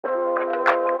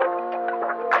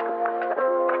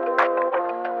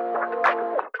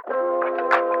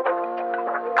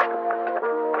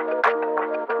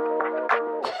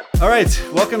All right,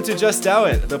 welcome to Just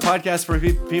DAO It, the podcast for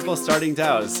people starting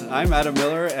DAOs. I'm Adam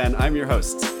Miller, and I'm your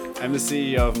host. I'm the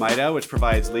CEO of MyDAO, which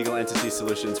provides legal entity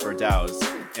solutions for DAOs,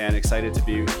 and excited to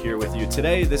be here with you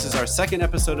today. This is our second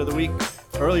episode of the week.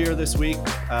 Earlier this week,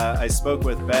 I spoke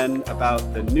with Ben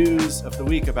about the news of the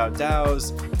week about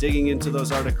DAOs, digging into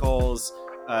those articles,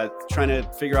 trying to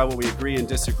figure out what we agree and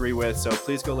disagree with. So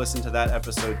please go listen to that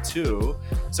episode too.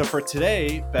 So for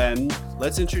today, Ben,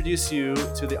 let's introduce you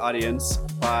to the audience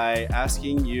by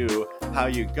asking you how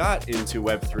you got into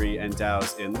Web3 and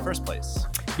DAOs in the first place.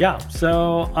 Yeah,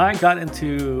 so I got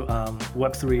into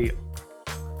Web3,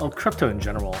 crypto in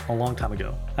general, a long time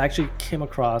ago. I actually came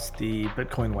across the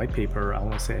Bitcoin white paper, I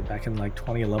want to say back in like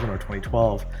 2011 or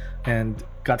 2012, and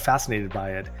got fascinated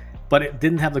by it. But it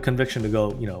didn't have the conviction to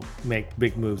go, make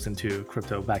big moves into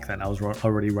crypto back then. I was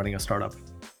already running a startup.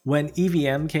 When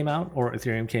EVM came out, or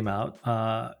Ethereum came out,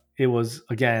 it was,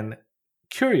 again,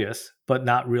 curious, but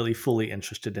not really fully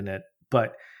interested in it.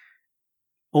 But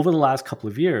over the last couple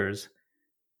of years,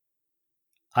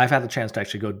 I've had the chance to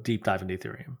actually go deep dive into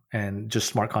Ethereum and just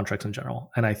smart contracts in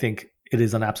general. And I think it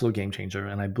is an absolute game changer.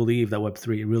 And I believe that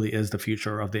Web3 really is the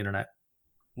future of the internet.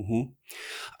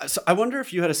 Mm-hmm. So I wonder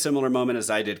if you had a similar moment as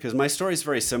I did, because my story is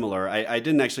very similar. I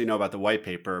didn't actually know about the white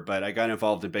paper, but I got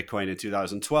involved in Bitcoin in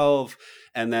 2012.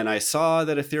 And then I saw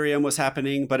that Ethereum was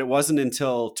happening, but it wasn't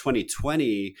until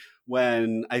 2020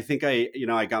 when I think I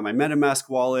got my MetaMask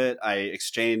wallet, I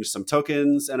exchanged some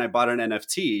tokens, and I bought an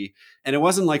NFT. And it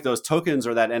wasn't like those tokens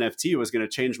or that NFT was going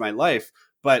to change my life,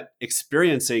 but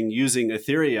experiencing using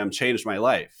Ethereum changed my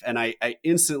life. And I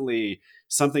instantly,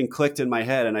 something clicked in my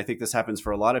head. And I think this happens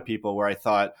for a lot of people where I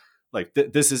thought, like,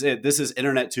 this is it. This is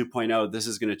Internet 2.0. This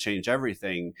is going to change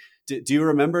everything. Do you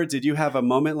remember, did you have a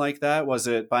moment like that? Was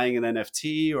it buying an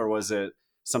NFT or was it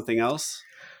something else?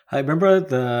 I remember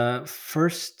the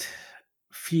first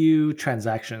few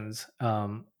transactions.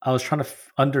 I was trying to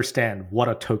understand what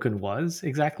a token was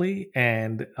exactly.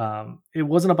 And it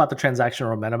wasn't about the transaction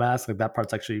or MetaMask. Like, that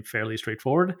part's actually fairly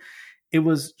straightforward. It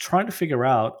was trying to figure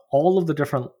out all of the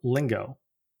different lingo,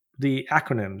 the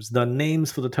acronyms, the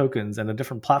names for the tokens and the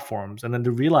different platforms. And then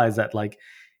to realize that, like,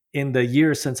 in the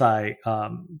years since I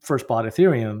first bought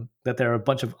Ethereum, that there are a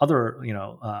bunch of other,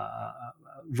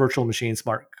 virtual machine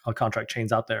smart contract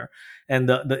chains out there. And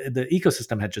the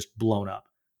ecosystem had just blown up.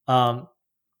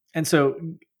 And so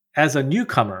as a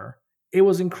newcomer, it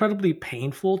was incredibly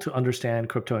painful to understand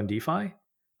crypto and DeFi.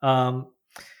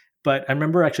 But I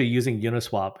remember actually using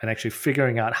Uniswap and actually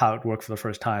figuring out how it worked for the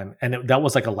first time. And that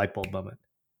was like a light bulb moment.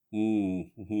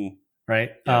 Mm-hmm.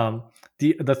 Right? Yeah.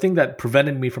 The thing that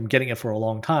prevented me from getting it for a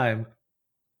long time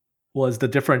was the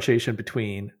differentiation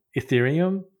between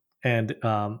Ethereum and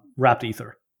wrapped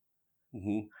Ether.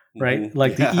 Mm-hmm. Right? Mm-hmm.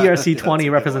 Like the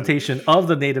ERC20 representation of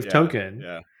the native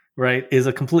token, right, is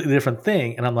a completely different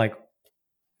thing. And I'm like,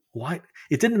 what?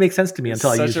 It didn't make sense to me until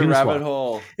I used Uniswap. Such a rabbit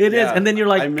hole. It is. And then you're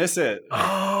like, I miss it.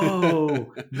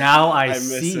 Oh, now I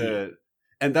see. Miss it.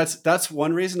 And that's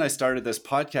one reason I started this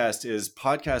podcast. Is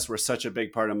podcasts were such a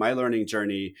big part of my learning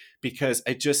journey, because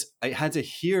I had to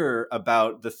hear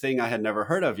about the thing I had never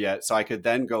heard of yet. So I could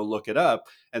then go look it up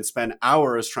and spend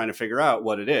hours trying to figure out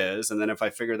what it is. And then if I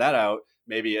figure that out,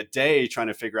 maybe a day trying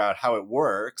to figure out how it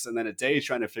works, and then a day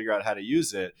trying to figure out how to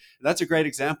use it. And that's a great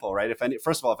example, right?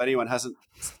 First of all, if anyone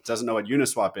doesn't know what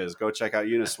Uniswap is, go check out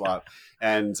Uniswap.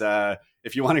 And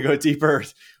if you want to go deeper,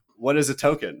 what is a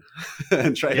token?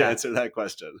 And try to answer that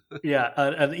question. Yeah,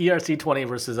 an ERC20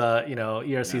 versus a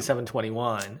ERC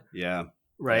 721. Yeah,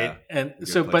 right. Yeah. And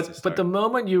so, but the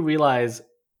moment you realize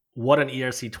what an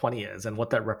ERC20 is and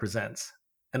what that represents,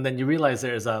 and then you realize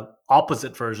there's a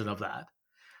opposite version of that.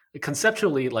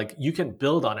 Conceptually, like, you can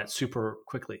build on it super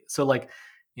quickly. So, like,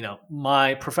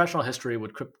 my professional history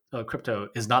with crypto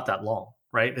is not that long,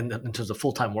 right? In terms of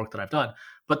full-time work that I've done.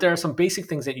 But there are some basic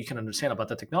things that you can understand about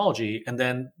the technology. And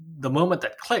then the moment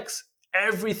that clicks,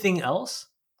 everything else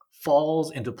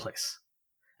falls into place.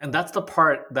 And that's the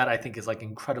part that I think is, like,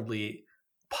 incredibly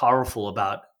powerful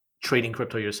about trading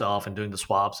crypto yourself and doing the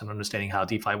swaps and understanding how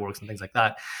DeFi works and things like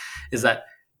that, is that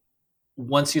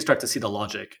once you start to see the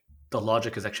logic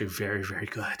is actually very, very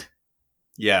good.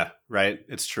 Yeah, right.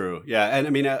 It's true. Yeah. And I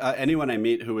mean, anyone I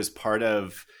meet who was part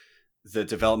of the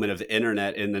development of the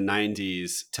internet in the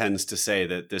 90s tends to say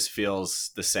that this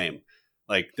feels the same.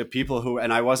 Like, the people who,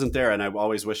 and I wasn't there, and I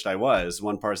always wished I was,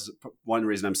 one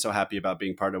reason I'm so happy about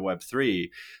being part of Web3.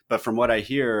 But from what I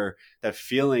hear, that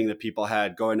feeling that people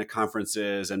had going to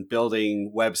conferences and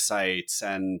building websites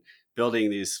and building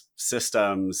these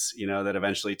systems, that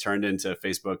eventually turned into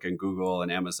Facebook and Google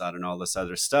and Amazon and all this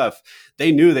other stuff,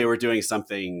 they knew they were doing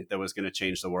something that was going to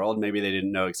change the world. Maybe they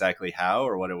didn't know exactly how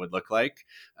or what it would look like.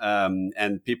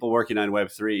 And people working on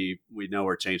Web3, we know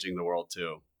we're changing the world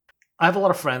too. I have a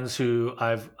lot of friends who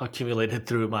I've accumulated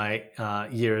through my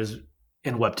years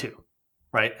in Web 2,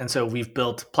 right? And so we've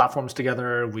built platforms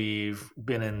together. We've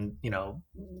been in,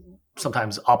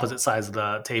 sometimes opposite sides of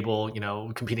the table,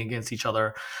 competing against each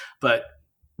other, but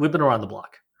we've been around the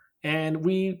block. And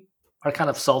we are kind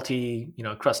of salty,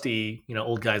 crusty,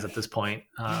 old guys at this point.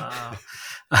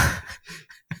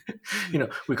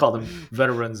 We call them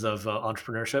veterans of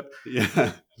entrepreneurship.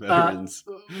 Yeah, veterans.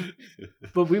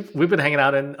 But we've been hanging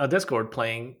out in a Discord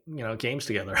playing, games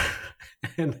together,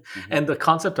 and Mhm. and the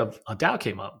concept of a DAO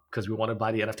came up because we wanted to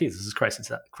buy the NFTs. This is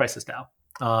Crisis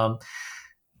DAO,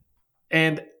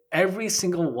 and every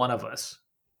single one of us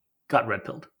got red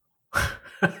pilled.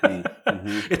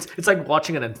 Mm-hmm. It's like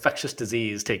watching an infectious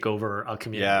disease take over a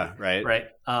community. Yeah, right. Right.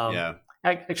 Yeah.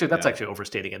 Actually, that's Yeah. actually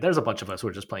overstating it. There's a bunch of us who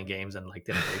are just playing games and like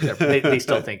they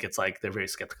still think it's like they're very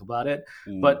skeptical about it.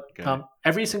 But Okay.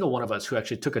 every single one of us who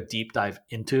actually took a deep dive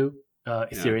into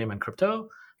Ethereum and crypto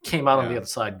came out on the other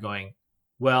side going,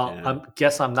 "Well, Yeah. I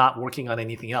guess I'm not working on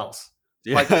anything else."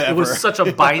 Yeah, Like it was such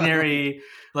a binary.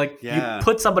 Like Yeah. you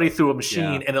put somebody through a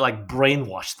machine and it like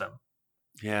brainwashed them.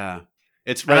 Yeah,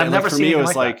 it's And right. I've never for seen me, it anything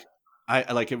was like like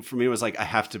I like it. For me, it was like I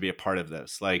have to be a part of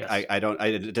this. Like Yes. I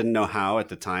didn't know how at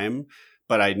the time,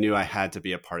 but I knew I had to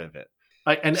be a part of it.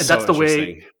 And So that's the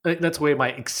interesting. way my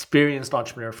experienced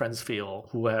entrepreneur friends feel.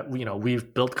 Who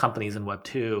we've built companies in Web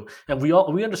 2, and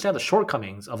we understand the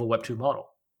shortcomings of a Web 2 model,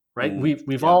 right? We've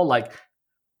Yeah. all like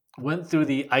went through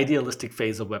the idealistic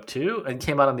phase of Web 2 and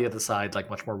came out on the other side like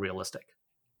much more realistic.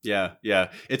 Yeah,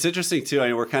 yeah. It's interesting too. I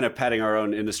mean, we're kind of patting our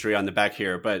own industry on the back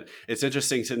here, but it's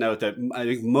interesting to note that I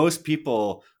think most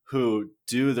people who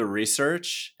do the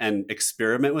research and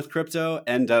experiment with crypto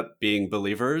end up being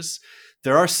believers.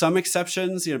 There are some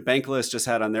exceptions. Bankless just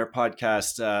had on their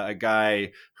podcast a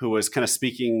guy who was kind of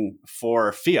speaking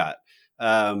for fiat.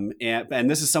 And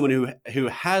this is someone who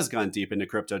has gone deep into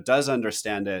crypto, does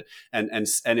understand it, and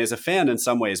is a fan in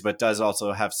some ways, but does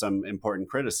also have some important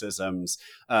criticisms.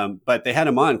 But they had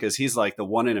him on because he's like the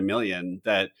one in a million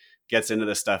that gets into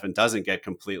this stuff and doesn't get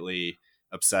completely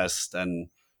obsessed and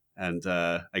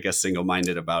I guess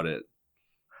single-minded about it.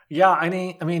 Yeah, I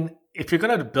mean, if you're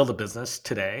going to build a business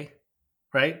today,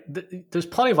 right? There's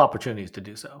plenty of opportunities to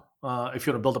do so. If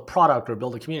you're going to build a product or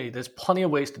build a community, there's plenty of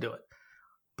ways to do it.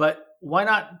 But why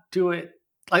not do it?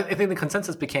 I think the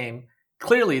consensus became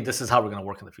clearly this is how we're going to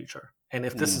work in the future. And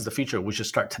if this is the future, we should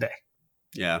start today.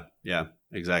 Yeah,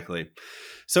 exactly.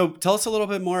 So tell us a little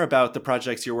bit more about the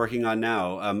projects you're working on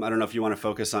now. I don't know if you want to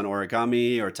focus on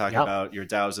origami or talk about your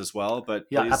DAOs as well, but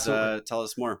please tell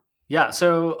us more. Yeah,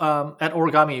 so at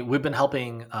Origami, we've been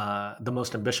helping the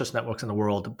most ambitious networks in the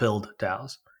world build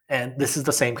DAOs. And this is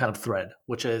the same kind of thread,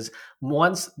 which is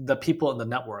once the people in the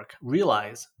network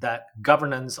realize that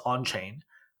governance on chain,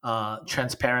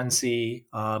 transparency,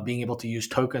 being able to use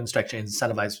tokens to actually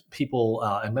incentivize people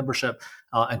and membership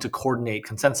and to coordinate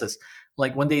consensus,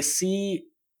 like when they see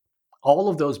all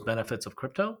of those benefits of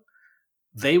crypto,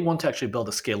 they want to actually build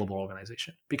a scalable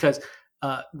organization because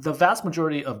the vast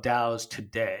majority of DAOs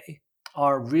today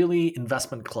are really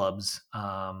investment clubs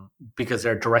because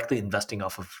they're directly investing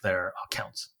off of their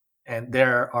accounts. And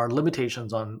there are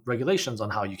limitations on regulations on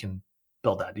how you can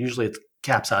build that. Usually it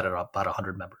caps out at about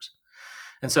 100 members.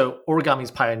 And so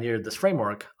Origami's pioneered this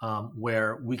framework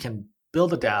where we can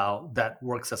build a DAO that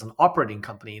works as an operating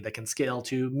company that can scale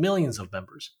to millions of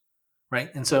members. Right.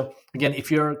 And so, again,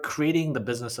 if you're creating the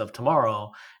business of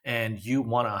tomorrow and you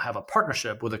want to have a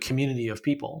partnership with a community of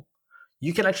people,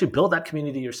 you can actually build that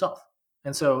community yourself.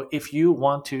 And so, if you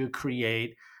want to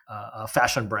create a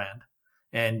fashion brand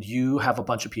and you have a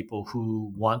bunch of people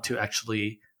who want to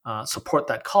actually support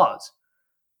that cause,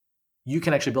 you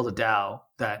can actually build a DAO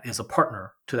that is a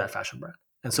partner to that fashion brand.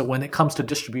 And so when it comes to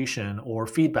distribution or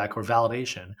feedback or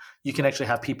validation, you can actually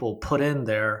have people put in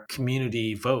their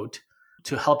community vote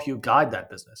to help you guide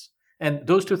that business. And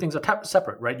those two things are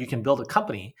separate, right? You can build a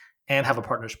company and have a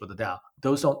partnership with a DAO.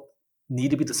 Those don't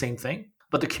need to be the same thing,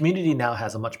 but the community now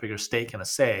has a much bigger stake and a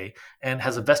say and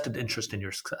has a vested interest in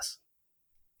your success.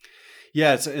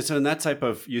 Yeah, so in that type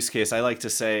of use case, I like to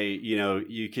say,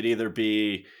 you could either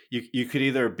be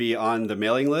on the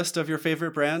mailing list of your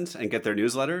favorite brand and get their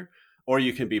newsletter, or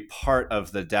you can be part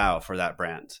of the DAO for that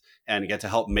brand and get to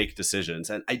help make decisions.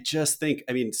 And I just think,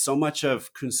 so much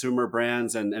of consumer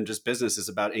brands and just business is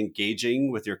about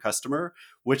engaging with your customer.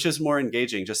 Which is more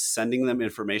engaging, just sending them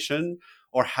information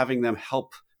or having them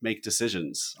help make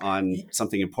decisions on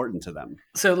something important to them.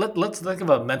 So let's think of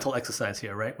a mental exercise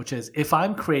here, right? Which is if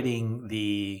I'm creating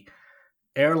the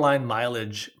airline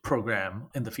mileage program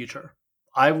in the future,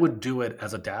 I would do it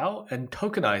as a DAO and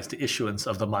tokenize the issuance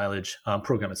of the mileage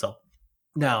program itself.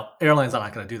 Now, airlines are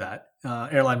not going to do that.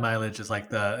 Airline mileage is like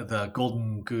the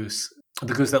golden goose,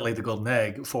 the goose that laid the golden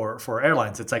egg for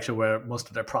airlines. It's actually where most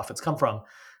of their profits come from.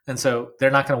 And so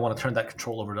they're not going to want to turn that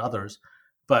control over to others.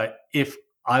 But if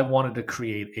I wanted to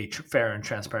create a fair and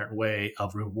transparent way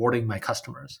of rewarding my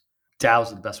customers,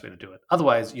 DAOs are the best way to do it.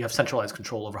 Otherwise, you have centralized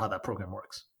control over how that program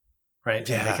works, right?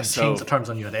 Yeah, and they can change the terms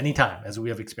on you at any time, as we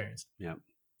have experienced.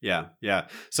 Yeah.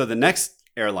 So the next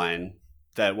airline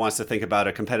that wants to think about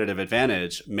a competitive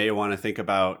advantage may want to think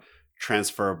about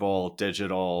transferable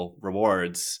digital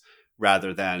rewards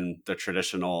rather than the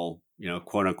traditional,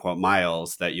 quote unquote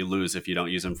miles that you lose if you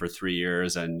don't use them for 3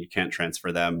 years and you can't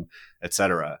transfer them, et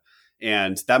cetera.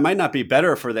 And that might not be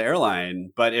better for the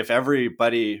airline, but if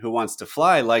everybody who wants to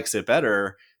fly likes it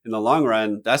better, in the long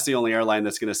run, that's the only airline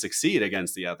that's going to succeed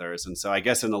against the others. And so I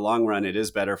guess in the long run, it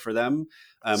is better for them.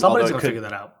 Somebody's going to figure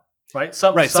that out, right?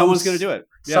 Someone's going to do it.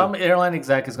 Yeah. Some airline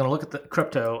exec is going to look at the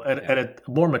crypto at a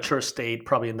more mature state,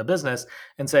 probably in the business,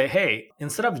 and say, hey,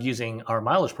 instead of using our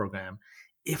mileage program,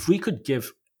 if we could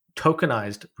give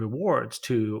tokenized rewards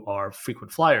to our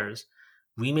frequent flyers,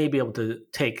 we may be able to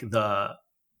take the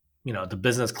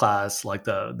business class, like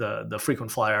the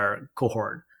frequent flyer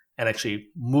cohort, and actually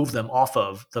move them off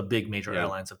of the big major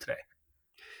airlines of today.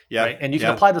 Yeah. Right? And you can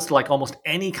apply this to like almost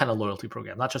any kind of loyalty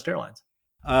program, not just airlines.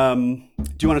 Do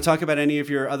you want to talk about any of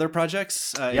your other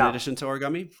projects in addition to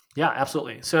Origami? Yeah,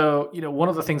 absolutely. So, one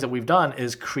of the things that we've done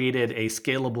is created a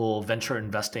scalable venture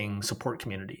investing support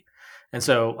community. And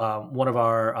so one of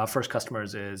our first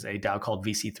customers is a DAO called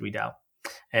VC3 DAO.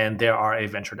 And they are a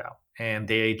venture DAO. And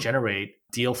they generate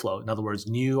deal flow. In other words,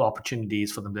 new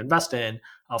opportunities for them to invest in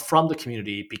from the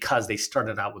community because they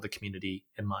started out with the community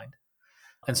in mind.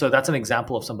 And so that's an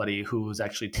example of somebody who's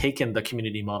actually taken the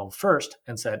community model first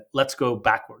and said, let's go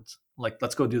backwards. Like,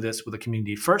 let's go do this with the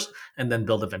community first and then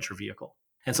build a venture vehicle.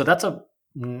 And so that's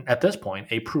at this point,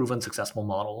 a proven successful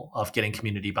model of getting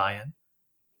community buy-in.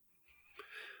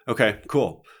 Okay,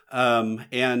 cool.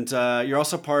 And you're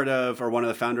also part of, or one of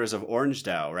the founders of Orange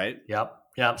DAO, right?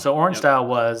 Yep. So Orange DAO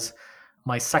was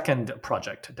my second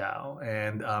project DAO.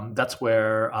 And that's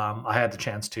where I had the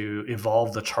chance to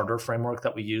evolve the charter framework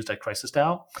that we used at Crisis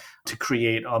DAO to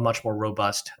create a much more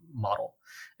robust model.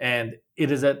 And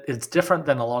it's different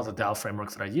than a lot of the DAO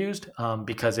frameworks that I used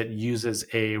because it uses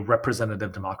a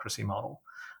representative democracy model.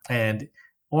 And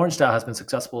Orange DAO has been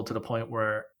successful to the point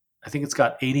where I think it's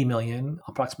got 80 million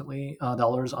approximately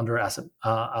dollars under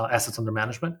assets under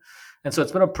management. And so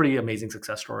it's been a pretty amazing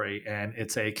success story. And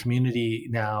it's a community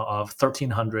now of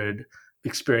 1,300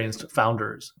 experienced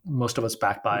founders, most of us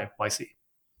backed by YC.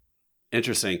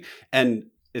 Interesting.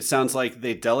 And it sounds like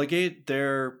they delegate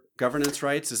their governance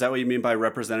rights. Is that what you mean by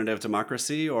representative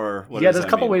democracy, or what? Yeah, there's a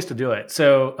couple ways to do it.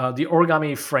 So the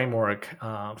Origami framework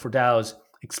for DAOs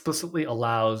explicitly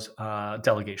allows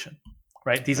delegation,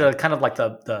 right? These are kind of like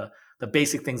the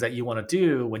basic things that you want to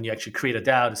do when you actually create a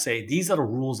DAO to say, these are the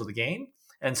rules of the game.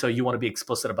 And so you want to be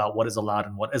explicit about what is allowed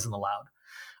and what isn't allowed.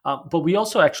 But we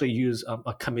also actually use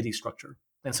a committee structure.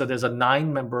 And so there's a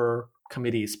 9-member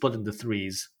committee split into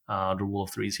threes, the rule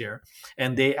of threes here.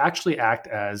 And they actually act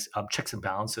as checks and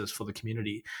balances for the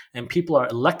community. And people are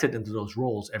elected into those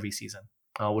roles every season,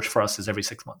 which for us is every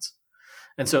 6 months.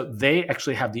 And so they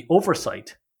actually have the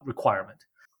oversight requirement.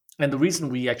 And the reason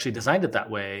we actually designed it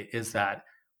that way is that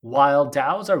while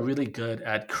DAOs are really good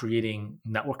at creating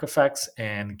network effects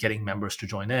and getting members to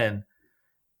join in,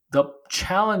 the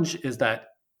challenge is that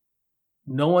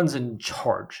no one's in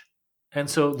charge. And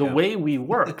so the way we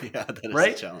work, that is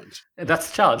right? a challenge. That's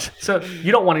the challenge. So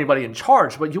you don't want anybody in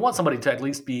charge, but you want somebody to at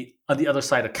least be on the other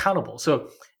side accountable. So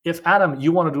if Adam,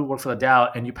 you want to do work for the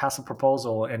DAO and you pass a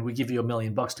proposal and we give you $1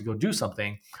 million to go do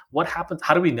something, what happens?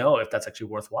 How do we know if that's actually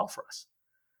worthwhile for us?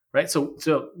 Right. So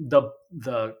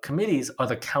the committees are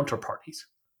the counterparties,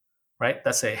 right?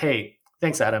 That say, hey,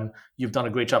 thanks, Adam. You've done a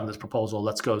great job in this proposal.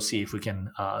 Let's go see if we can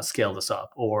scale this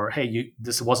up. Or, hey,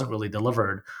 this wasn't really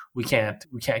delivered. We can't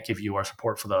give you our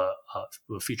support for the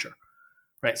future,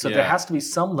 right? So there has to be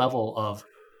some level of,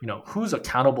 who's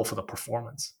accountable for the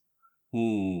performance.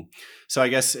 So I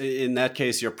guess in that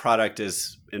case, your product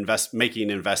is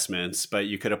making investments, but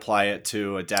you could apply it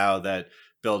to a DAO that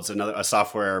builds a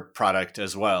software product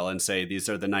as well and say, these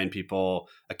are the 9 people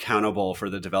accountable for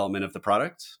the development of the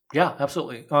product? Yeah,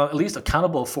 absolutely. At least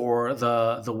accountable for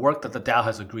the work that the DAO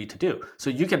has agreed to do. So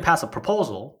you can pass a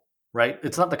proposal right?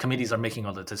 It's not the committees are making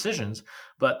all the decisions,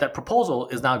 but that proposal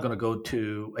is now going to go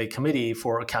to a committee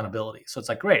for accountability. So it's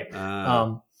like, great, Uh,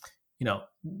 um,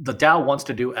 the DAO wants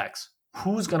to do X.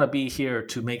 Who's going to be here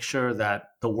to make sure that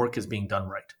the work is being done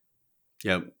right?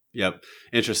 Yep. Yep.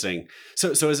 Interesting.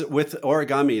 So is it with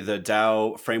Origami, the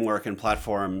DAO framework and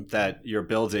platform that you're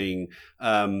building?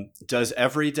 Does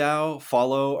every DAO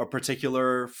follow a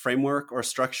particular framework or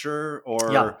structure, Yeah,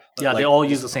 or yeah, they like all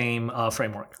use just the same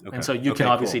framework, and okay? so you can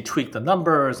Okay. obviously Cool. tweak the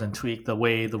numbers and tweak the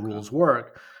way the Okay. rules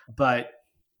work, but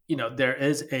there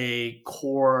is a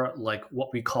core, like what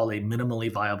we call a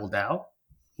minimally viable DAO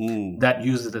Hmm. that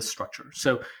uses this structure.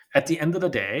 So at the end of the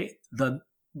day,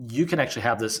 you can actually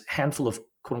have this handful of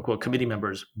quote unquote committee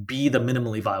members be the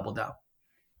minimally viable DAO,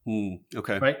 Hmm.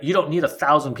 Okay. right? You don't need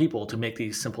 1,000 people to make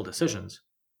these simple decisions,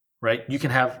 right? You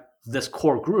can have this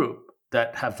core group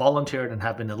that have volunteered and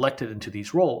have been elected into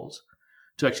these roles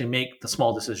to actually make the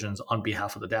small decisions on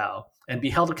behalf of the DAO and be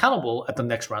held accountable at the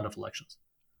next round of elections.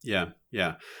 Yeah.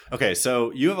 Yeah. Okay.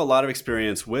 So you have a lot of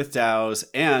experience with DAOs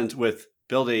and with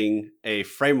building a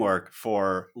framework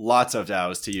for lots of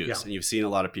DAOs to Yeah. use, and you've seen a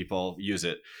lot of people use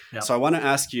it. Yeah. So I want to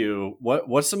ask you,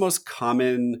 what's the most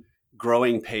common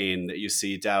growing pain that you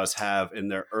see DAOs have in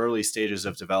their early stages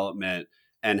of development,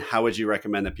 and how would you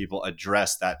recommend that people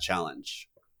address that challenge?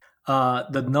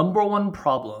 The number one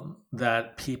problem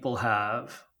that people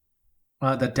have,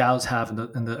 that DAOs have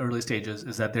in the early stages,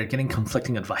 is that they're getting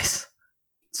conflicting advice.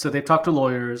 So they've talked to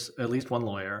lawyers, at least one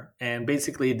lawyer, and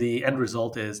basically the end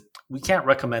result is we can't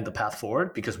recommend the path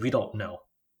forward because we don't know.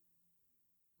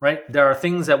 Right? There are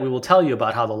things that we will tell you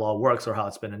about how the law works or how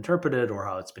it's been interpreted or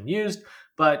how it's been used.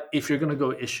 But if you're going to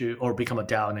go issue or become a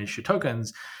DAO and issue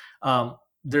tokens,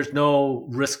 there's no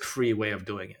risk-free way of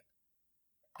doing it.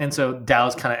 And so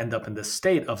DAOs kind of end up in this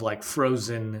state of like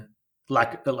frozen,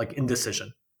 like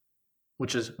indecision,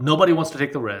 which is nobody wants to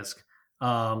take the risk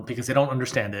because they don't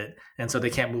understand it, and so they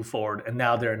can't move forward. And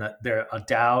now they're a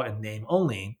DAO in name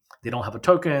only. They don't have a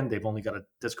token. They've only got a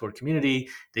Discord community.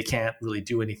 They can't really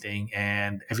do anything,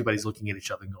 and everybody's looking at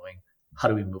each other and going, "How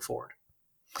do we move forward?"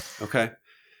 Okay.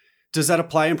 Does that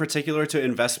apply in particular to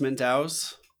investment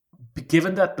DAOs?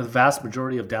 Given that the vast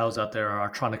majority of DAOs out there are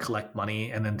trying to collect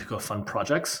money and then to go fund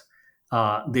projects,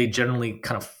 they generally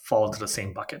kind of fall into the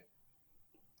same bucket.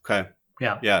 Okay.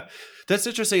 Yeah. Yeah. That's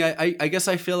interesting. I guess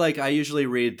I feel like I usually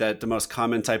read that the most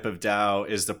common type of DAO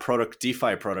is the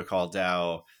DeFi protocol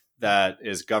DAO that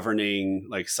is governing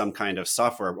like some kind of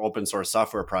software, open source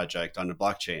software project on a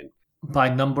blockchain. By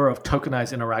number of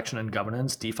tokenized interaction and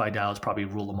governance, DeFi DAOs probably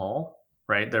rule them all,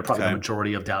 right? They're probably the Okay.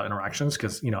 majority of DAO interactions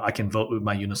because I can vote with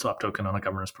my Uniswap token on a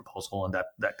governance proposal, and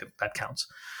that counts.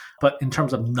 But in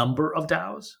terms of number of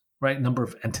DAOs, right, number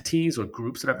of entities or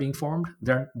groups that are being formed,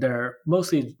 they're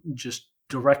mostly just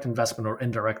direct investment or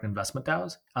indirect investment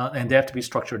DAOs, and they have to be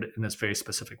structured in this very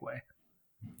specific way.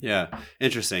 Yeah.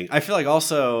 Interesting. I feel like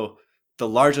also the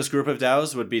largest group of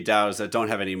DAOs would be DAOs that don't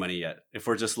have any money yet. If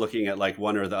we're just looking at like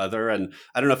one or the other, and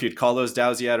I don't know if you'd call those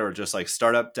DAOs yet or just like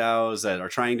startup DAOs that are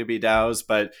trying to be DAOs,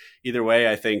 but either way,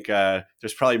 I think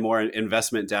there's probably more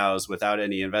investment DAOs without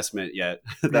any investment yet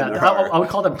than there are. I would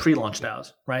call them pre-launch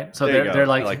DAOs, right? So There you they're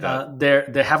go. I like, like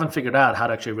that. they haven't figured out how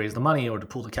to actually raise the money or to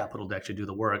pull the capital to actually do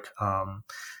the work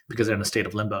because they're in a state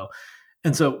of limbo.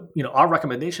 And so our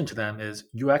recommendation to them is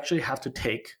you actually have to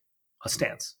take a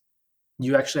stance.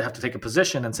 You actually have to take a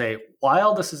position and say,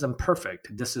 while this is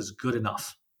imperfect, this is good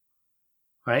enough,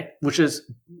 right? Which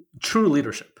is true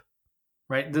leadership,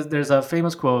 right? There's a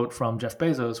famous quote from Jeff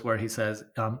Bezos where he says,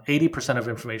 80% of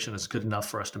information is good enough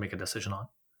for us to make a decision on.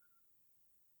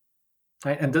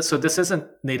 Right? And so this isn't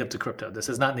native to crypto. This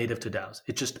is not native to DAOs.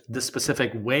 It's just this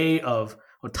specific way of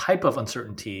or type of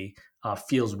uncertainty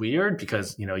feels weird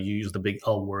because you use the big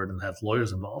L word and have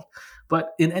lawyers involved.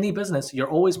 But in any business, you're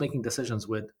always making decisions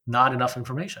with not enough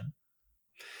information.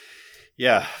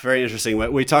 Yeah, very interesting.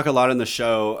 We talk a lot on the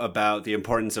show about the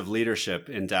importance of leadership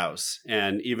in DAOs.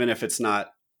 And even if it's not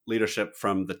leadership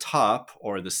from the top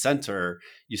or the center,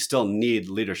 you still need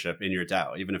leadership in your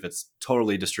DAO, even if it's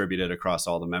totally distributed across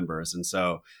all the members. And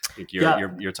so I think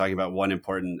you're talking about one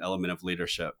important element of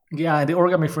leadership. Yeah, the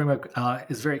Origami framework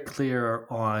is very clear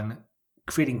on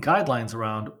creating guidelines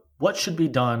around what should be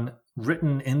done,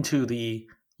 written into the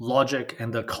logic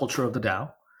and the culture of the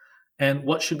DAO, and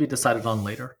what should be decided on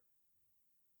later.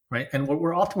 Right? And what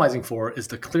we're optimizing for is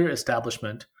the clear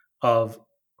establishment of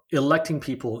electing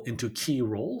people into key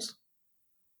roles,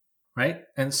 right?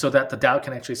 And so that the DAO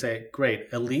can actually say, great,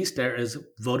 at least there is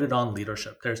voted on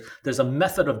leadership. There's a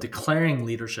method of declaring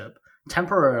leadership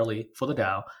temporarily for the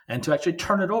DAO and to actually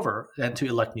turn it over and to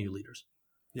elect new leaders.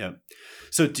 Yeah.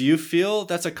 So do you feel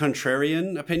that's a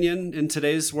contrarian opinion in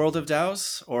today's world of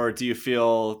DAOs? Or do you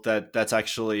feel that that's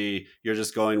actually, you're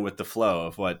just going with the flow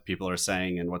of what people are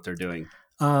saying and what they're doing?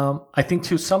 I think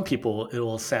to some people it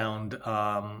will sound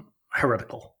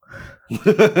heretical.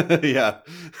 Yeah.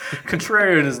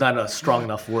 Contrarian is not a strong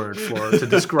enough word for to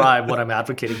describe what I'm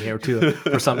advocating here to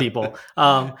for some people.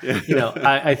 You know,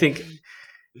 Yeah.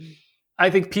 I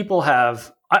think people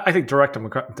have. I think direct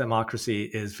democracy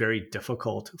is very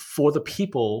difficult for the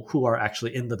people who are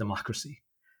actually in the democracy,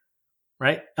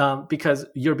 right? Because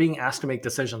you're being asked to make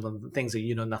decisions on things that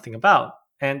you know nothing about,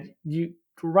 and you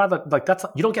rather like that's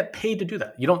you don't get paid to do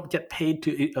that. You don't get paid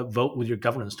to vote with your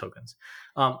governance tokens.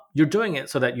 You're doing it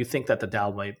so that you think that the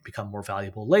DAO might become more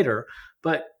valuable later,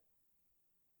 but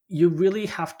you really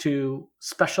have to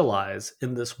specialize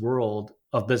in this world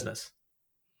of business.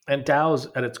 And DAOs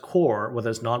at its core, whether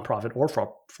it's nonprofit or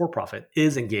for profit,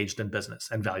 is engaged in business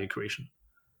and value creation.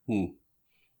 Hmm.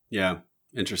 Yeah,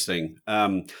 interesting.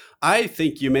 I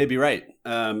think you may be right.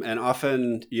 And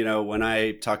often, when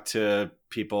I talk to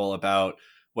people about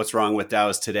what's wrong with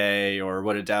DAOs today or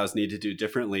what do DAOs need to do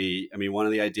differently, I mean, one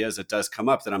of the ideas that does come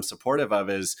up that I'm supportive of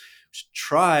is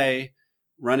try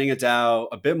running a DAO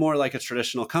a bit more like a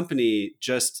traditional company.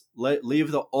 Just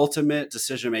leave the ultimate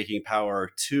decision-making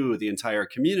power to the entire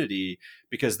community,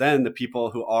 because then the people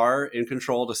who are in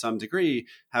control to some degree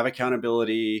have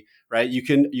accountability, right? You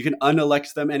can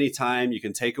unelect them anytime. You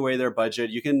can take away their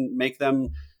budget. You can make them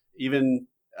even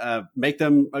make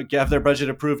them have their budget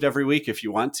approved every week if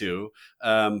you want to,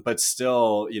 but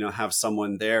still, have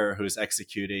someone there who's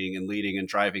executing and leading and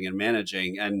driving and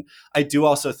managing. And I do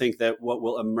also think that what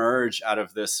will emerge out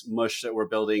of this mush that we're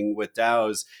building with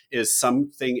DAOs is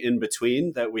something in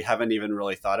between that we haven't even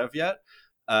really thought of yet.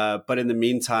 But in the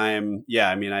meantime, yeah,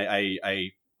 I mean,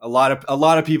 I a lot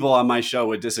of people on my show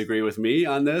would disagree with me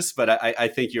on this, but I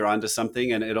think you're onto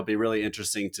something, and it'll be really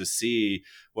interesting to see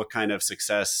what kind of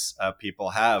success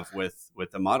people have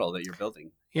with the model that you're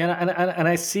building. Yeah, and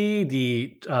I see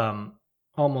the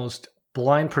almost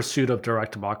blind pursuit of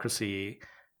direct democracy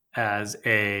as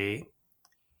a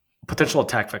potential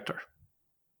attack vector.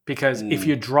 Because Mm,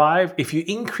 if you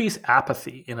increase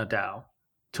apathy in a DAO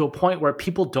to a point where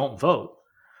people don't vote,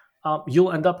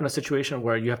 you'll end up in a situation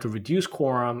where you have to reduce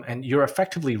quorum and you're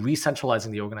effectively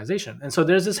re-centralizing the organization. And so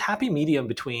there's this happy medium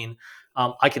between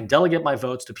I can delegate my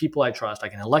votes to people I trust, I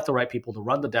can elect the right people to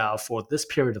run the DAO for this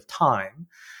period of time.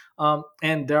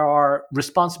 And there are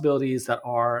responsibilities that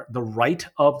are the right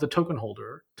of the token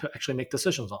holder to actually make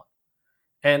decisions on.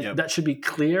 And yep. that should be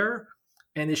clear,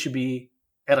 and it should be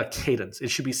at a cadence. It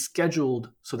should be scheduled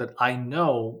so that I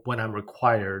know when I'm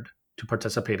required to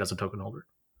participate as a token holder.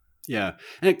 Yeah.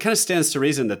 And it kind of stands to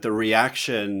reason that the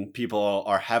reaction people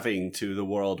are having to the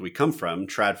world we come from,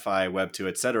 TradFi, Web2,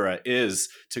 et cetera, is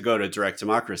to go to direct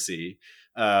democracy.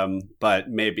 But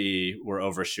maybe we're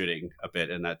overshooting a bit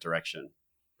in that direction.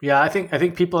 Yeah, I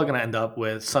think people are going to end up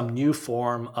with some new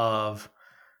form of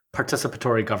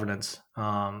participatory governance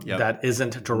Yep. that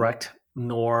isn't Mhm. direct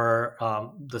nor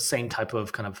the same type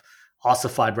of kind of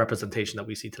ossified representation that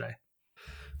we see today.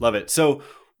 Love it. So,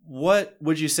 what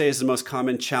would you say is the most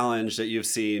common challenge that you've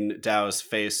seen DAOs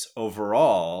face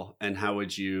overall, and how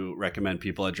would you recommend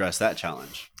people address that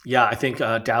challenge? Yeah, I think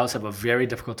DAOs have a very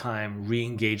difficult time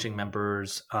re-engaging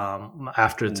members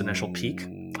after its initial peak.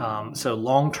 Mm, So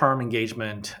long-term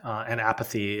engagement and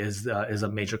apathy is a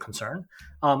major concern.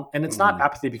 And it's not mm,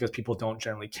 apathy because people don't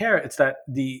generally care. It's that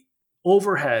the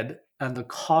overhead and the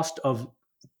cost of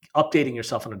updating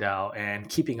yourself in a DAO and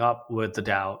keeping up with the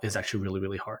DAO is actually really,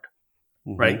 really hard,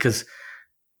 right? mhm, Because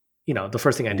the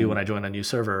first thing I do when mm. I join a new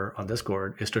server on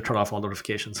Discord is to turn off all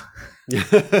notifications,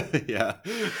 Yeah.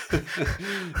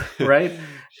 right?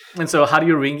 And so, how do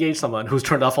you re-engage someone who's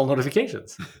turned off all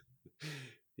notifications,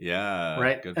 Yeah,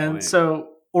 right? good And point. so,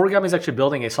 Origami is actually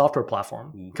building a software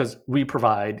platform Mm, because we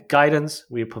provide guidance,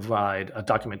 we provide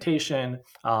documentation,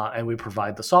 and we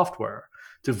provide the software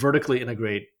to vertically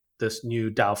integrate this new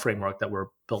DAO framework that we're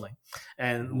building.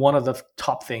 And mhm, one of the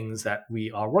top things that we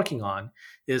are working on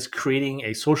is creating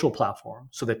a social platform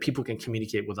so that people can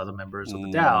communicate with other members of the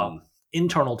DAO mm.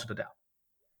 internal to the DAO.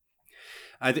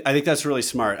 I think that's really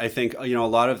smart. I think, a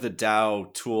lot of the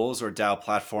DAO tools or DAO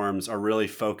platforms are really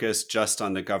focused just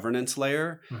on the governance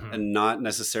layer Mhm. and not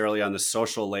necessarily on the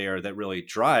social layer that really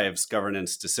drives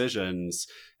governance decisions.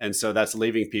 And so that's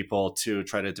leaving people to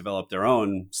try to develop their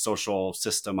own social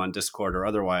system on Discord or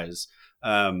otherwise.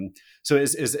 So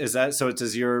is that so?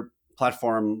 Does your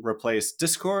platform replace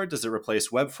Discord? Does it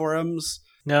replace web forums?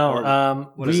 No,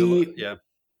 Or what is it? Yeah.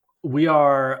 we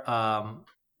are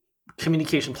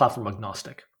communication platform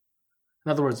agnostic.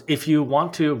 In other words, if you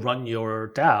want to run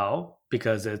your DAO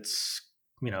because it's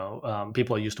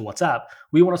people are used to WhatsApp,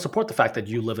 we want to support the fact that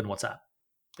you live in WhatsApp.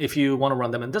 If you want to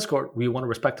run them in Discord, we want to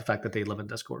respect the fact that they live in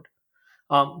Discord.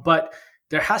 But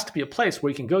there has to be a place where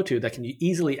you can go to that can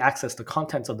easily access the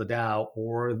contents of the DAO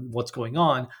or what's going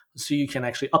on, so you can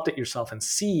actually update yourself and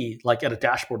see, like at a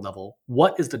dashboard level,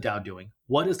 what is the DAO doing?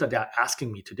 What is the DAO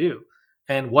asking me to do?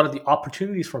 And what are the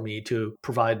opportunities for me to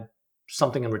provide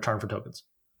something in return for tokens?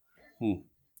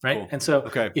 Right. Cool. And so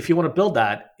Okay. if you want to build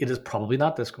that, it is probably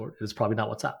not Discord. It is probably not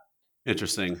WhatsApp.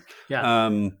 Interesting.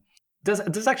 Yeah.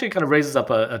 This actually kind of raises up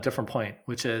a different point,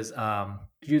 which is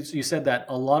you said that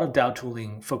a lot of DAO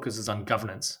tooling focuses on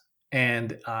governance.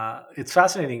 And it's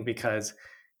fascinating because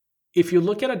if you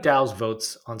look at a DAO's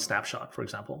votes on Snapshot, for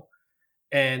example,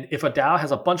 and if a DAO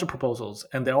has a bunch of proposals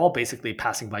and they're all basically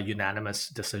passing by unanimous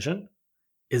decision,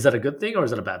 is that a good thing or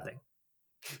is it a bad thing?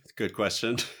 Good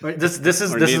question. Right. This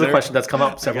is a question that's come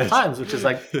up several times, which is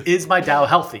like, is my DAO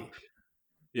healthy?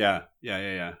 Yeah.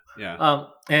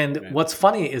 And what's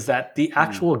funny is that the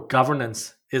actual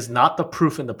governance is not the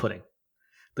proof in the pudding.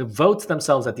 The votes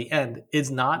themselves at the end is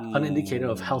not an indicator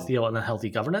of healthy or unhealthy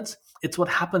governance. It's what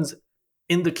happens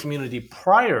in the community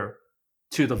prior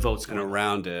to the votes and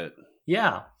around it.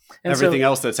 Yeah. And everything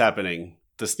else that's happening.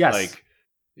 Just yes.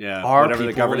 Whatever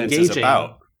the governance is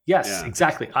about. Yes,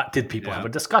 exactly. Did people have a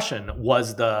discussion?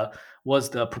 Was the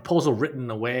proposal written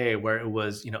in a way where it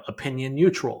was, opinion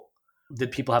neutral?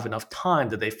 Did people have enough time?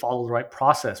 Did they follow the right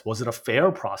process? Was it a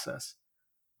fair process?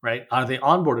 Right? Are they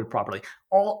onboarded properly?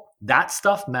 All that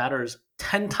stuff matters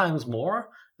 10 times more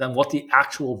than what the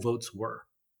actual votes were.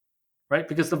 Right?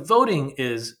 Because the voting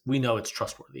is, we know it's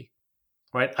trustworthy.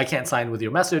 Right? I can't sign with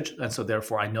your message, and so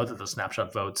therefore I know that the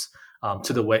snapshot votes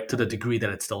to the degree that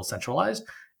it's still centralized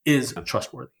is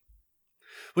trustworthy.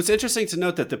 What's interesting to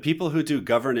note that the people who do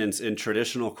governance in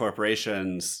traditional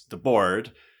corporations, the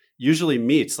board, usually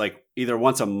meets like either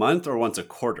once a month or once a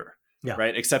quarter,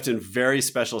 right? Except in very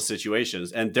special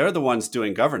situations. And they're the ones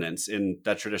doing governance in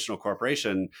that traditional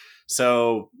corporation.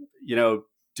 So,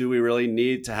 do we really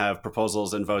need to have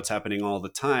proposals and votes happening all the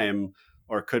time?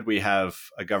 Or could we have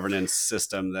a governance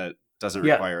system that doesn't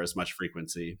require as much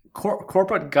frequency?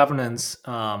 Corporate governance,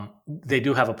 they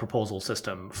do have a proposal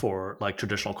system for like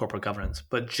traditional corporate governance,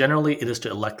 but generally it is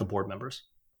to elect the board members.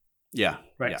 Yeah.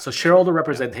 Right. So shareholder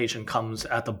representation comes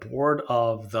at the board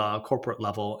of the corporate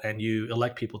level and you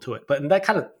elect people to it. But that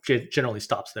kind of generally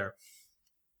stops there.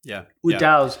 Yeah. With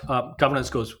DAOs, governance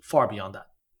goes far beyond that.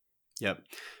 Yep.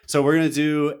 So we're going to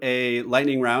do a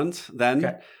lightning round then.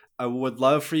 Okay. I would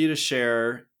love for you to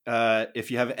share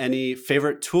if you have any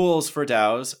favorite tools for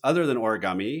DAOs other than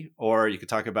origami, or you could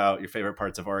talk about your favorite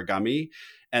parts of origami,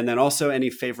 and then also any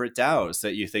favorite DAOs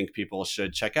that you think people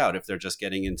should check out if they're just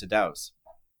getting into DAOs.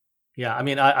 Yeah, I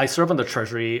mean, I serve on the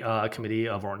treasury committee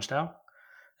of Orange DAO.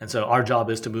 And so our job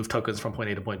is to move tokens from point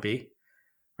A to point B,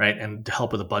 right? And to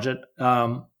help with the budget.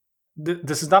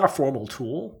 This is not a formal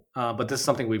tool, but this is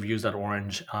something we've used at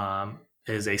Orange,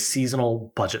 is a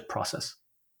seasonal budget process.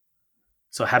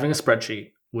 So having a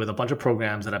spreadsheet with a bunch of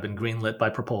programs that have been greenlit by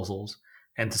proposals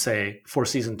and to say, for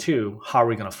season 2, how are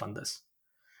we going to fund this?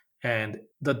 And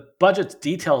the budget's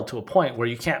detailed to a point where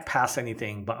you can't pass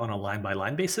anything but on a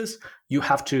line-by-line basis. You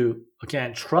have to,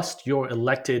 again, trust your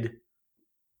elected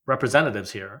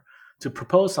representatives here to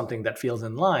propose something that feels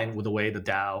in line with the way the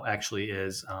DAO actually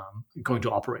is going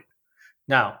to operate.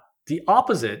 Now, the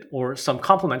opposite or some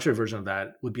complementary version of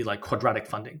that would be like quadratic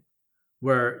funding,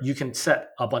 where you can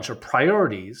set a bunch of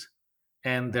priorities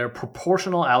and their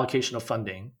proportional allocation of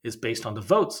funding is based on the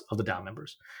votes of the DAO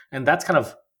members. And that's kind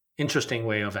of interesting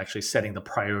way of actually setting the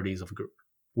priorities of a group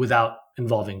without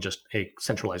involving just a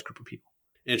centralized group of people.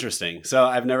 Interesting. So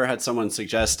I've never had someone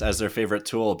suggest as their favorite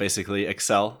tool, basically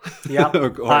Excel or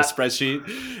a spreadsheet,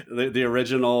 the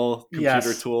original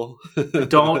computer tool.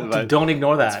 Don't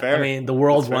ignore that. I mean, the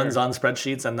world runs on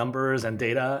spreadsheets and numbers and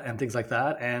data and things like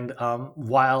that. And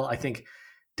while I think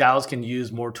DAOs can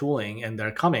use more tooling and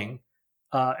they're coming,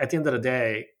 at the end of the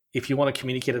day, if you want to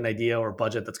communicate an idea or a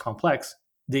budget that's complex,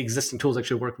 the existing tools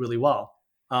actually work really well.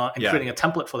 Creating a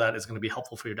template for that is going to be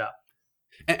helpful for your DAO.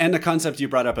 And the concept you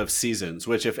brought up of seasons,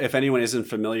 which if anyone isn't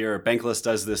familiar, Bankless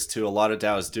does this too. A lot of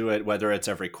DAOs do it, whether it's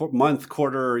every month,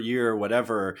 quarter, year,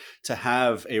 whatever, to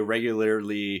have a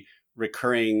regularly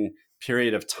recurring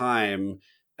period of time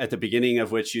at the beginning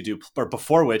of which you do, or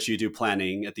before which you do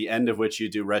planning, at the end of which you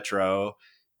do retro.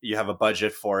 You have a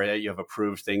budget for it. You have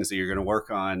approved things that you're going to work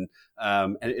on.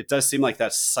 And it does seem like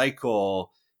that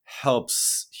cycle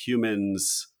helps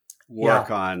humans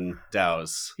work on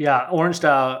DAOs. Yeah, Orange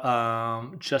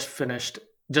DAO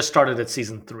just started its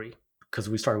season 3. because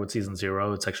we started with season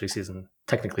 0. It's actually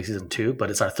technically season 2,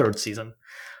 but it's our 3rd season.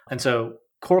 And so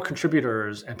core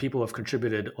contributors and people who have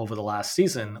contributed over the last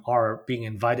season are being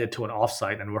invited to an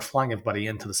offsite, and we're flying everybody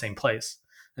into the same place.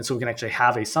 And so we can actually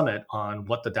have a summit on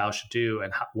what the DAO should do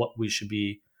and what we should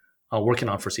be working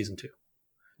on for season 2.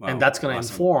 Wow, and that's going to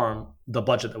inform the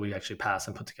budget that we actually pass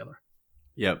and put together.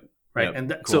 Yep. Right. Yep. And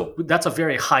cool. So that's a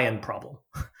very high-end problem,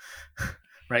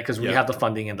 right? Because we have the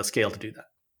funding and the scale to do that.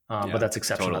 But that's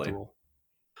exception, not the rule.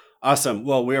 Awesome.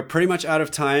 Well, we are pretty much out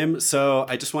of time. So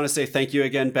I just want to say thank you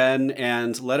again, Ben,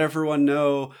 and let everyone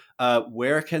know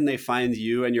where can they find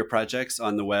you and your projects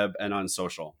on the web and on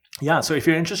social. Yeah. So if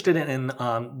you're interested in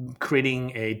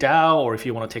creating a DAO, or if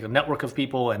you want to take a network of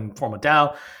people and form a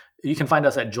DAO, you can find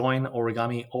us at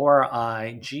joinorigami,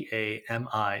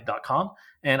 origami.com.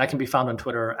 And I can be found on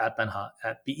Twitter at Ben Huh,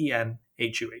 at BenHuh.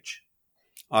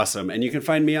 Awesome. And you can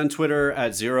find me on Twitter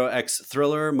at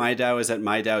 0xthriller. My DAO is at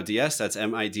MyDAODS. That's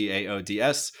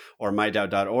MIDAODS, or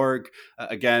MyDAO.org.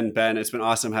 Again, Ben, it's been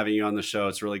awesome having you on the show.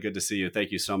 It's really good to see you.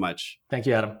 Thank you so much. Thank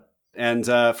you, Adam. And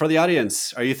for the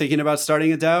audience, are you thinking about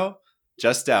starting a DAO?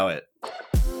 Just DAO it.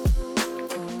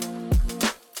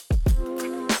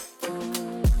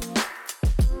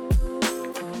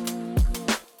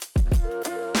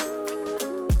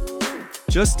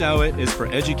 Just DAO It is for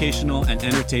educational and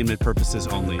entertainment purposes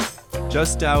only.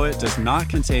 Just DAO It does not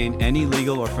contain any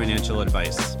legal or financial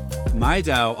advice. My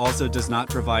DAO also does not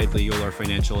provide legal or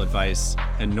financial advice,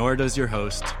 and nor does your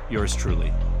host, yours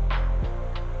truly.